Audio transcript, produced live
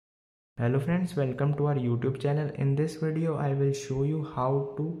Hello friends, welcome to our YouTube channel. In this video I will show you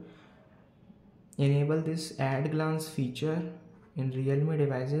how to enable this add glance feature in Realme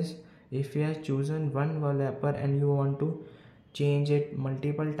devices. If you have chosen one wallpaper and you want to change it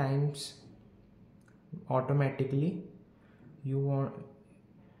multiple times automatically,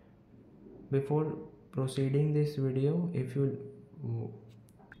 before proceeding this video, if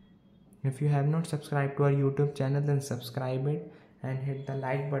you have not subscribed to our YouTube channel, then subscribe it and hit the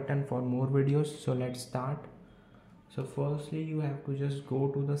like button for more videos. So let's start. So firstly you have to just go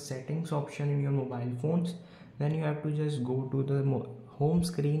to the settings option in your mobile phones. Then you have to just go to the home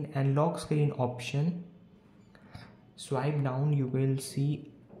screen and lock screen option. Swipe down, you will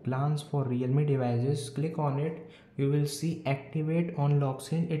see glance for Realme devices. Click on it. You will see activate on lock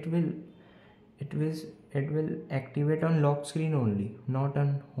screen. It will activate on lock screen only, not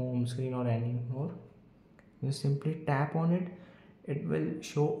on home screen or anymore. You simply tap on it. It will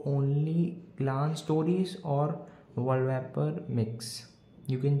show only glance stories or wallpaper mix.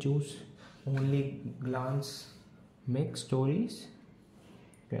 You can choose only glance mix stories.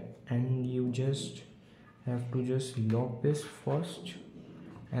 Okay. And you just have to just lock this first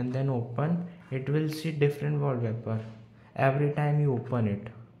and then open. It will see different wallpaper every time you open it.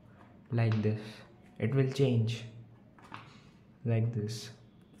 Like this, it will change like this.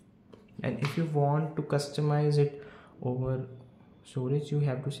 And if you want to customize it over storage, you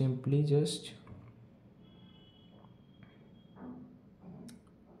have to simply just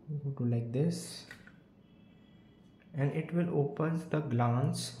go to like this and it will open the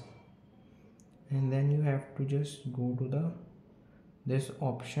glance, and then you have to just go to this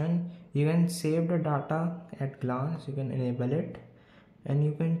option. You can save the data at glance, you can enable it, and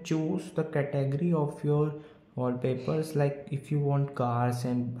you can choose the category of your wallpapers. Like if you want cars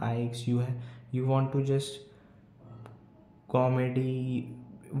and bikes, you want to just comedy,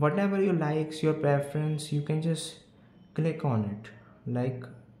 whatever you likes, your preference, you can just click on it. Like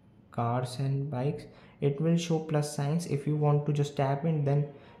cars and bikes, it will show plus signs. If you want to just tap it, then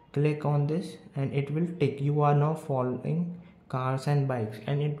click on this and it will tick. You are now following cars and bikes,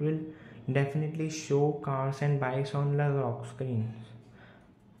 and it will definitely show cars and bikes on the lock screen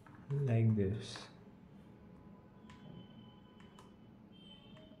like this.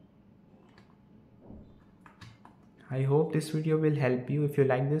 I hope this video will help you. If you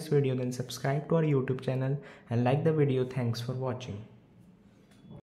like this video, then subscribe to our YouTube channel and like the video. Thanks for watching.